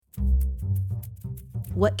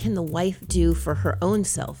what can the wife do for her own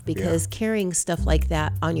self? Because carrying stuff like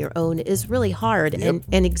that on your own is really hard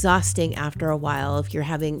and exhausting after a while if you're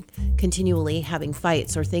continually having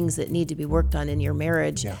fights or things that need to be worked on in your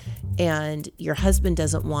marriage. And your husband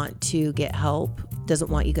doesn't want to get help, doesn't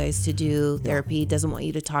want you guys to do therapy, doesn't want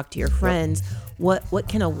you to talk to your friends. What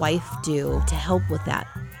can a wife do to help with that?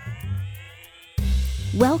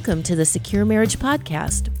 Welcome to the Secure Marriage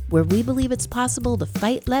Podcast, where we believe it's possible to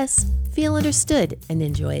fight less, feel understood, and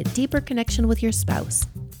enjoy a deeper connection with your spouse.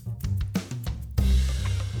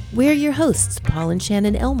 We're your hosts, Paul and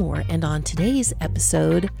Shannon Elmore, and on today's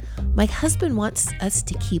episode, my husband wants us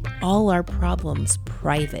to keep all our problems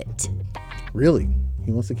private. Really?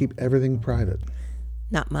 He wants to keep everything private?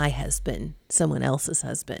 Not my husband, someone else's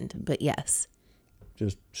husband, but yes.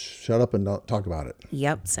 Just shut up and don't talk about it.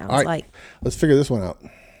 Yep, sounds All right, like. Let's figure this one out.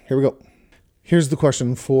 Here we go. Here's the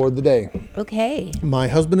question for the day. Okay. My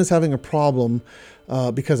husband is having a problem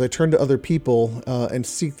because I turn to other people and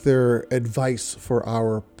seek their advice for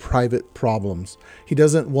our private problems. He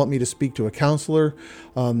doesn't want me to speak to a counselor,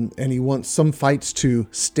 and he wants some fights to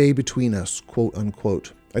stay between us, quote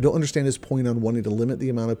unquote. I don't understand his point on wanting to limit the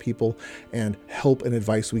amount of people and help and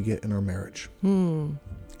advice we get in our marriage. He kind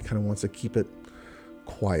of wants to keep it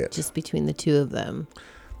quiet. Just between the two of them.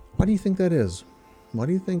 Why do you think that is? Why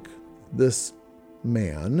do you think this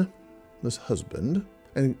man, this husband,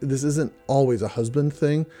 and this isn't always a husband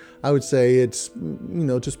thing. I would say it's,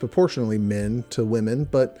 just proportionally men to women,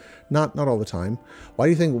 but not all the time. Why do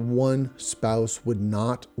you think one spouse would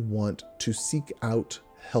not want to seek out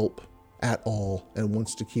help at all and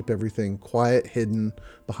wants to keep everything quiet, hidden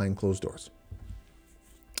behind closed doors?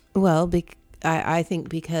 Well, I think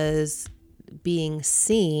because being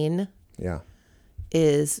seen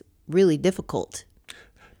is really difficult.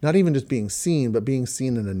 Not even just being seen, but being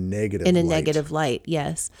seen in a negative light. In a negative light,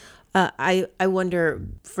 yes. I wonder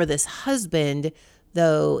for this husband,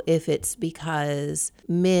 though, if it's because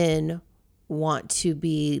men want to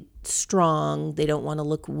be strong, they don't want to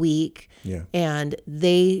look weak, and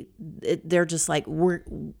they're just like,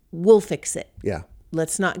 we'll fix it. Yeah.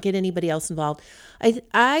 Let's not get anybody else involved.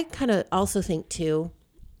 I kind of also think too,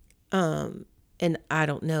 and I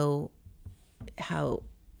don't know how.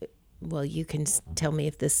 Well, you can tell me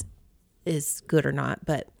if this is good or not,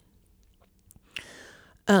 but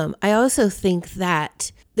I also think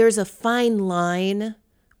that there's a fine line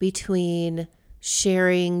between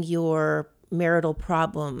sharing your marital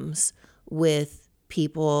problems with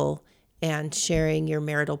people and sharing your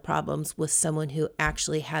marital problems with someone who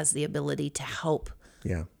actually has the ability to help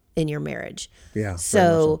in your marriage. Yeah.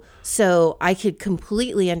 So I could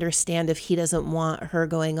completely understand if he doesn't want her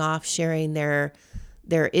going off sharing their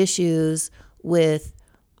issues with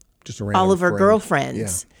just a all of her friend.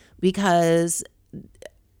 girlfriends, because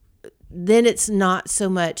then it's not so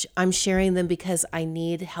much I'm sharing them because I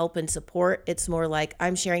need help and support. It's more like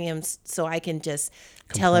I'm sharing them so I can just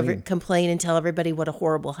complain and tell everybody what a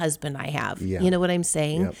horrible husband I have. Yeah. You know what I'm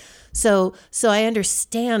saying? Yep. So I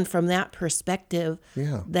understand from that perspective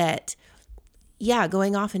that,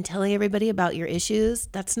 going off and telling everybody about your issues,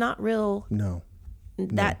 that's not real. No.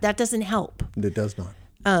 That doesn't help. It does not.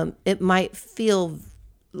 It might feel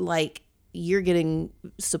like you're getting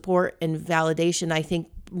support and validation. I think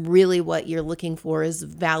really what you're looking for is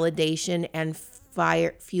validation and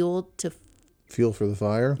fuel for the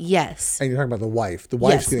fire. Yes. And you're talking about the wife. The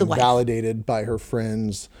wife's getting validated by her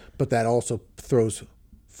friends, but that also throws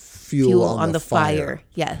fuel on the fire.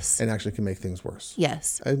 Yes. And actually can make things worse.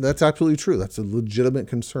 Yes. And that's absolutely true. That's a legitimate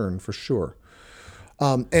concern for sure.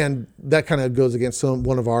 And that kind of goes against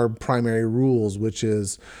one of our primary rules, which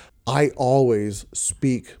is I always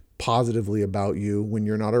speak positively about you when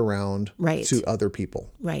you're not around to other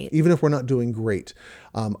people. Right. Even if we're not doing great,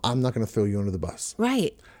 I'm not going to throw you under the bus.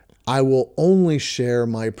 Right. I will only share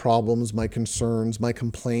my problems, my concerns, my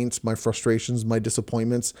complaints, my frustrations, my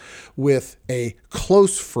disappointments with a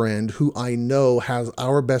close friend who I know has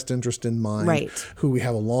our best interest in mind, who we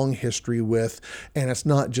have a long history with. And it's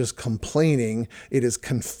not just complaining, it is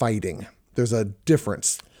confiding. There's a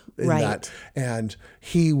difference in that. And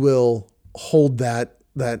he will hold that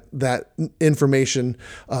information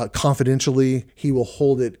confidentially. He will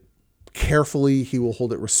hold it carefully. He will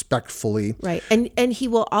hold it respectfully. Right. And he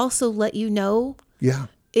will also let you know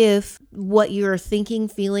if what you're thinking,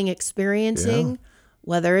 feeling, experiencing,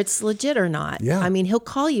 whether it's legit or not. Yeah. I mean, he'll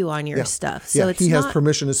call you on your stuff. So he has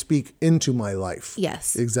permission to speak into my life.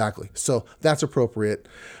 Yes. Exactly. So that's appropriate.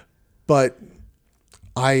 But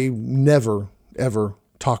I never, ever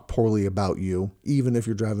talk poorly about you, even if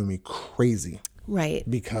you're driving me crazy. Right.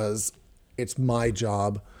 Because it's my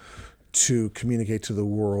job to communicate to the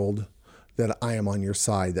world that I am on your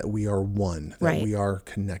side, that we are one, that Right. we are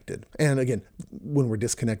connected. And again, when we're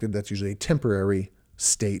disconnected, that's usually a temporary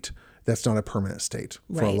state. That's not a permanent state.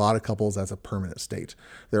 For a Right. lot of couples, that's a permanent state.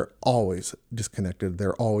 They're always disconnected.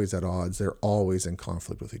 They're always at odds. They're always in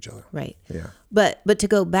conflict with each other. Right. Yeah. But to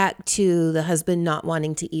go back to the husband not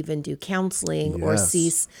wanting to even do counseling or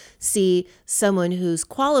Yes. see someone who's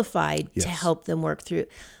qualified to Yes. help them work through.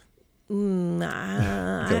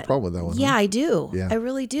 Got a problem with that one. Yeah, huh? I do. Yeah. I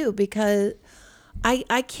really do, because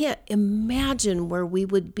I can't imagine where we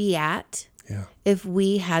would be at Yeah. if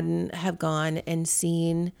we hadn't have gone and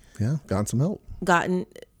seen Yeah. Got some help.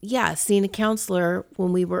 seen a counselor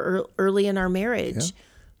when we were early in our marriage.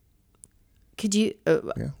 Could you? Yeah.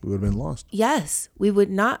 We would have been lost. Yes, we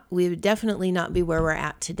would not. We would definitely not be where we're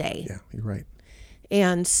at today. Yeah. You're right.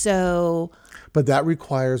 And so But that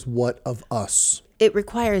requires what of us? it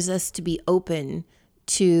requires us to be open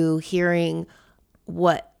to hearing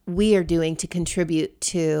what we are doing to contribute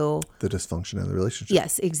to. The dysfunction in the relationship.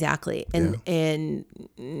 Yes, exactly. And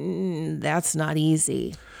that's not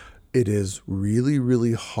easy. It is really,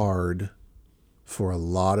 really hard for a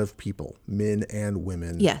lot of people, men and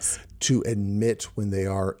women, Yes. to admit when they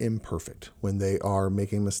are imperfect, when they are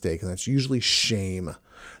making a mistake. And that's usually shame.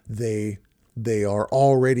 They are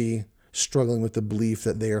already struggling with the belief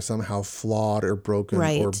that they are somehow flawed or broken or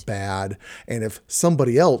Right. bad. And if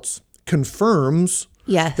somebody else confirms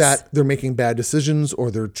Yes. that they're making bad decisions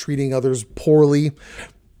or they're treating others poorly,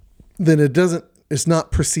 then it's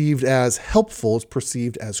not perceived as helpful, it's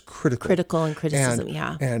perceived as critical. Critical and criticism, And-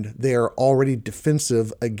 yeah. And they are already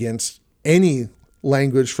defensive against any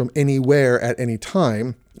language from anywhere at any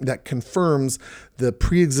time that confirms the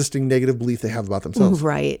pre-existing negative belief they have about themselves.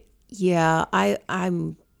 Right. Yeah.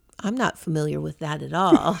 I'm not familiar with that at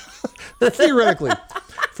all. Theoretically,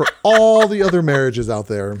 for all the other marriages out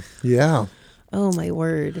there. Yeah. Oh my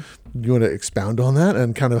word. You want to expound on that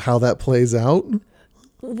and kind of how that plays out?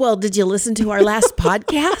 Well, did you listen to our last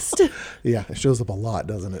podcast? Yeah, it shows up a lot,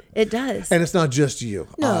 doesn't it? It does. And it's not just you.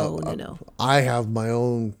 No. I have my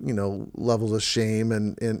own, levels of shame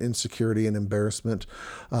and insecurity and embarrassment.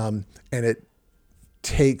 And it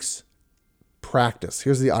takes practice.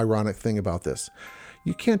 Here's the ironic thing about this.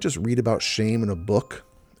 You can't just read about shame in a book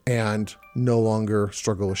and no longer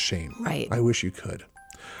struggle with shame. Right. I wish you could.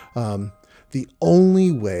 The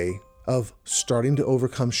only way of starting to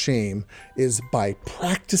overcome shame is by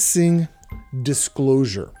practicing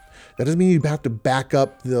disclosure. That doesn't mean you have to back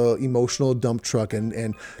up the emotional dump truck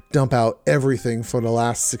and dump out everything for the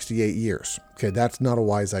last 68 years. Okay, that's not a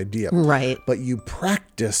wise idea. Right. But you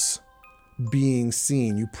practice being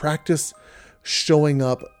seen. You practice showing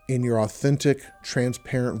up in your authentic,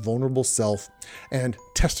 transparent, vulnerable self and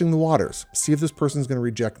testing the waters. See if this person's going to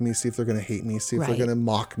reject me. See if they're going to hate me. See if Right. they're going to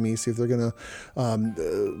mock me. See if they're going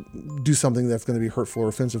to do something that's going to be hurtful or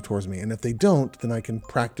offensive towards me. And if they don't, then I can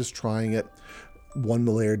practice trying it one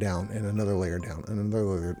layer down and another layer down and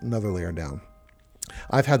another layer down.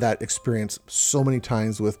 I've had that experience so many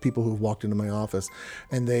times with people who've walked into my office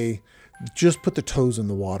and they just put the toes in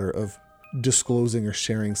the water of disclosing or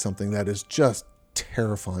sharing something that is just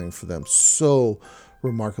terrifying for them, so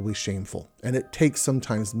remarkably shameful. And it takes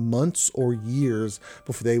sometimes months or years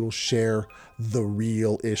before they will share the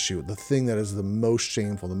real issue, the thing that is the most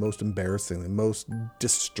shameful, the most embarrassing, the most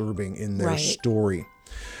disturbing in their Right. story.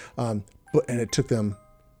 And it took them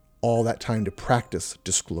all that time to practice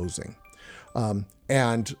disclosing.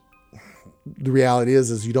 And the reality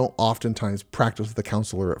is you don't oftentimes practice with a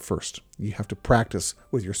counselor at first. You have to practice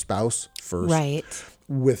with your spouse first, Right.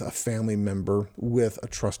 with a family member, with a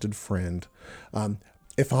trusted friend.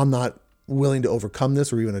 If I'm not willing to overcome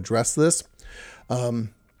this or even address this, and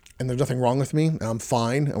there's nothing wrong with me, and I'm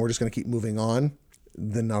fine, and we're just going to keep moving on,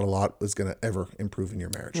 then not a lot is going to ever improve in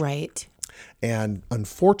your marriage. Right. And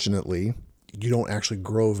unfortunately, you don't actually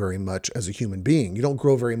grow very much as a human being. You don't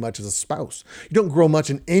grow very much as a spouse. You don't grow much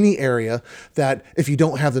in any area that if you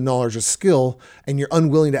don't have the knowledge or skill and you're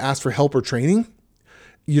unwilling to ask for help or training,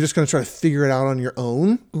 you're just going to try to figure it out on your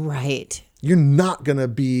own. Right. You're not going to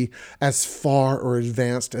be as far or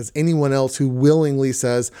advanced as anyone else who willingly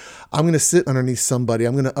says, I'm going to sit underneath somebody.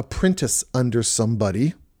 I'm going to apprentice under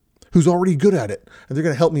somebody who's already good at it. And they're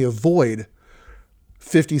going to help me avoid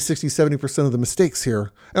 50, 60, 70% of the mistakes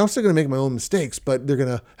here. And I'm still going to make my own mistakes, but they're going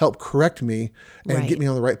to help correct me and Right. get me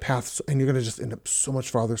on the right path. And you're going to just end up so much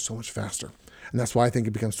farther, so much faster. And that's why I think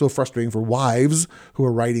it becomes so frustrating for wives who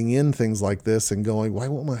are writing in things like this and going, why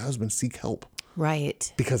won't my husband seek help?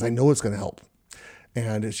 Right. Because I know it's going to help.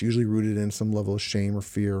 And it's usually rooted in some level of shame or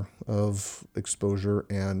fear of exposure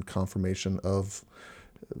and confirmation of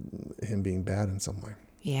him being bad in some way.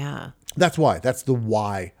 Yeah. That's why. That's the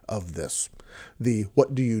why of this. The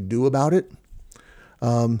what do you do about it?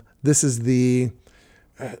 This is the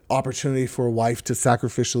opportunity for a wife to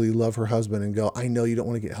sacrificially love her husband and go, I know you don't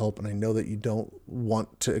want to get help, and I know that you don't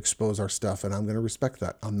want to expose our stuff, and I'm going to respect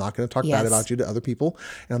that. I'm not going to talk bad about you to other people,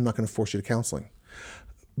 and I'm not going to force you to counseling.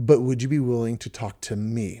 But would you be willing to talk to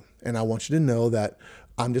me? And I want you to know that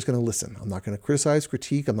I'm just going to listen. I'm not going to criticize,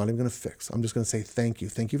 critique. I'm not even going to fix. I'm just going to say thank you.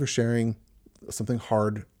 Thank you for sharing something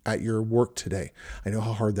hard at your work today. I know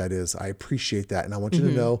how hard that is. I appreciate that. And I want you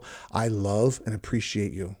to know I love and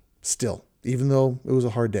appreciate you still, even though it was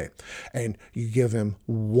a hard day. And you give him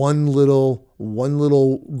one little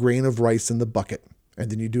grain of rice in the bucket.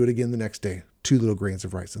 And then you do it again the next day. 2 little grains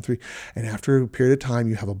of rice and 3. And after a period of time,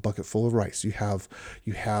 you have a bucket full of rice. You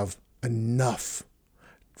have enough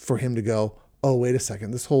for him to go, oh, wait a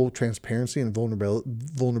second. This whole transparency and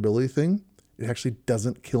vulnerability thing, it actually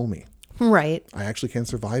doesn't kill me. Right. I actually can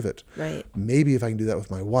survive it. Right. Maybe if I can do that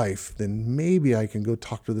with my wife, then maybe I can go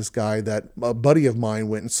talk to this guy that a buddy of mine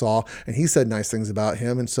went and saw, and he said nice things about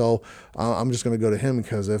him. And so I'm just going to go to him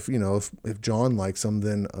because if John likes him,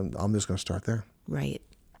 then I'm just going to start there. Right.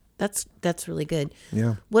 That's really good.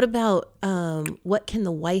 Yeah. What about what can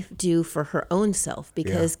the wife do for her own self?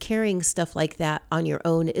 Because carrying stuff like that on your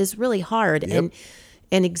own is really hard and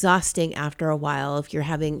exhausting after a while if you're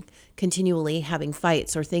continually having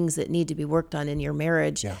fights or things that need to be worked on in your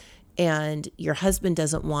marriage. Yeah. And your husband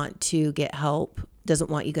doesn't want to get help,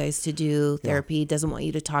 doesn't want you guys to do therapy, doesn't want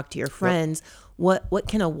you to talk to your friends. What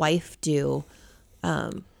can a wife do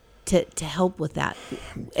to help with that?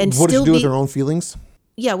 And what does she do with her own feelings?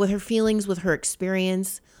 Yeah, with her feelings, with her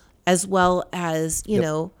experience, as well as, you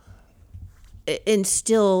know, and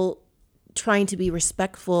still trying to be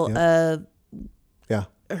respectful of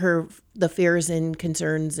the fears and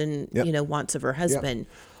concerns and, wants of her husband.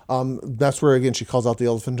 That's where, again, she calls out the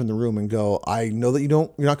elephant in the room and go, I know that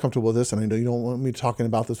you're not comfortable with this, and I know you don't want me talking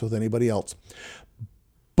about this with anybody else,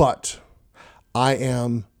 but I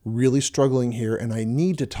am really struggling here and I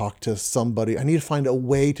need to talk to somebody. I need to find a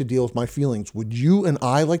way to deal with my feelings. Would you and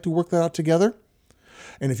I like to work that out together?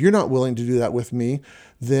 And if you're not willing to do that with me,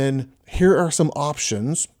 then here are some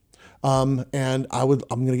options. And I'm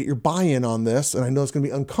going to get your buy-in on this. And I know it's going to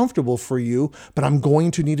be uncomfortable for you, but I'm going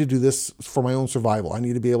to need to do this for my own survival. I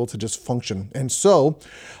need to be able to just function. And so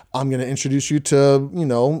I'm going to introduce you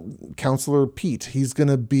to, Counselor Pete. He's going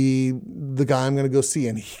to be the guy I'm going to go see.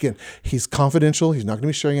 And he's confidential. He's not going to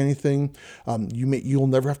be sharing anything. You'll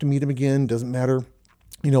never have to meet him again. Doesn't matter,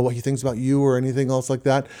 what he thinks about you or anything else like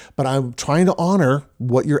that. But I'm trying to honor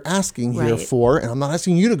what you're asking here for. And I'm not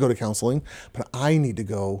asking you to go to counseling, but I need to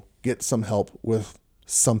go get some help with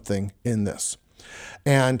something in this.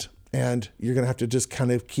 And you're going to have to just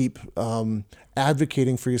kind of keep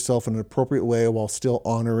advocating for yourself in an appropriate way while still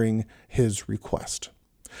honoring his request.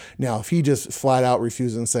 Now, if he just flat out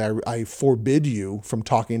refuses and say, I forbid you from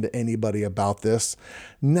talking to anybody about this,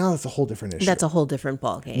 now that's a whole different issue. That's a whole different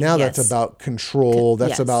ballgame. Now that's about control.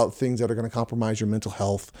 That's about things that are going to compromise your mental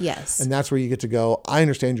health. Yes. And that's where you get to go, I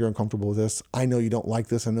understand you're uncomfortable with this. I know you don't like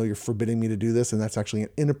this. I know you're forbidding me to do this. And that's actually an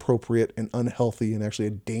inappropriate and unhealthy and actually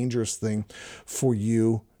a dangerous thing for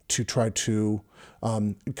you to try to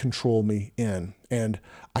control me in. And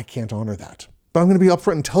I can't honor that. But I'm going to be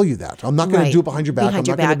upfront and tell you that. I'm not going to do it behind your back. I'm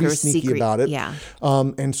not going to be sneaky about it. Yeah.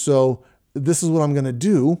 And so this is what I'm going to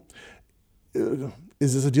do.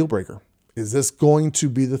 Is this a deal breaker? Is this going to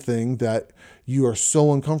be the thing that you are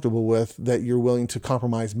so uncomfortable with that you're willing to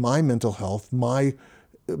compromise my mental health, my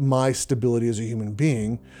stability as a human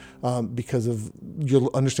being, because of your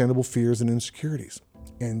understandable fears and insecurities?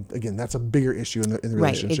 And again, that's a bigger issue in the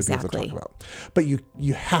relationship you have to talk about. But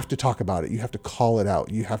you have to talk about it. You have to call it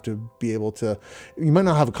out. You have to be able to, you might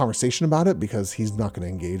not have a conversation about it because he's not going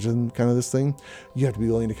to engage in kind of this thing. You have to be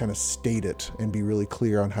willing to kind of state it and be really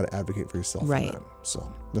clear on how to advocate for yourself. Right.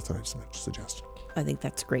 So that's what I suggest. I think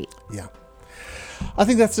that's great. Yeah. I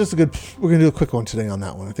think that's just we're going to do a quick one today on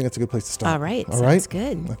that one. I think that's a good place to start. All right. Sounds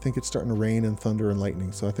good. I think it's starting to rain and thunder and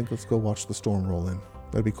lightning. So I think let's go watch the storm roll in.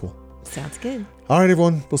 That'd be cool. Sounds good. All right,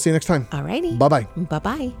 everyone. We'll see you next time. All righty. Bye-bye.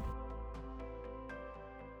 Bye-bye.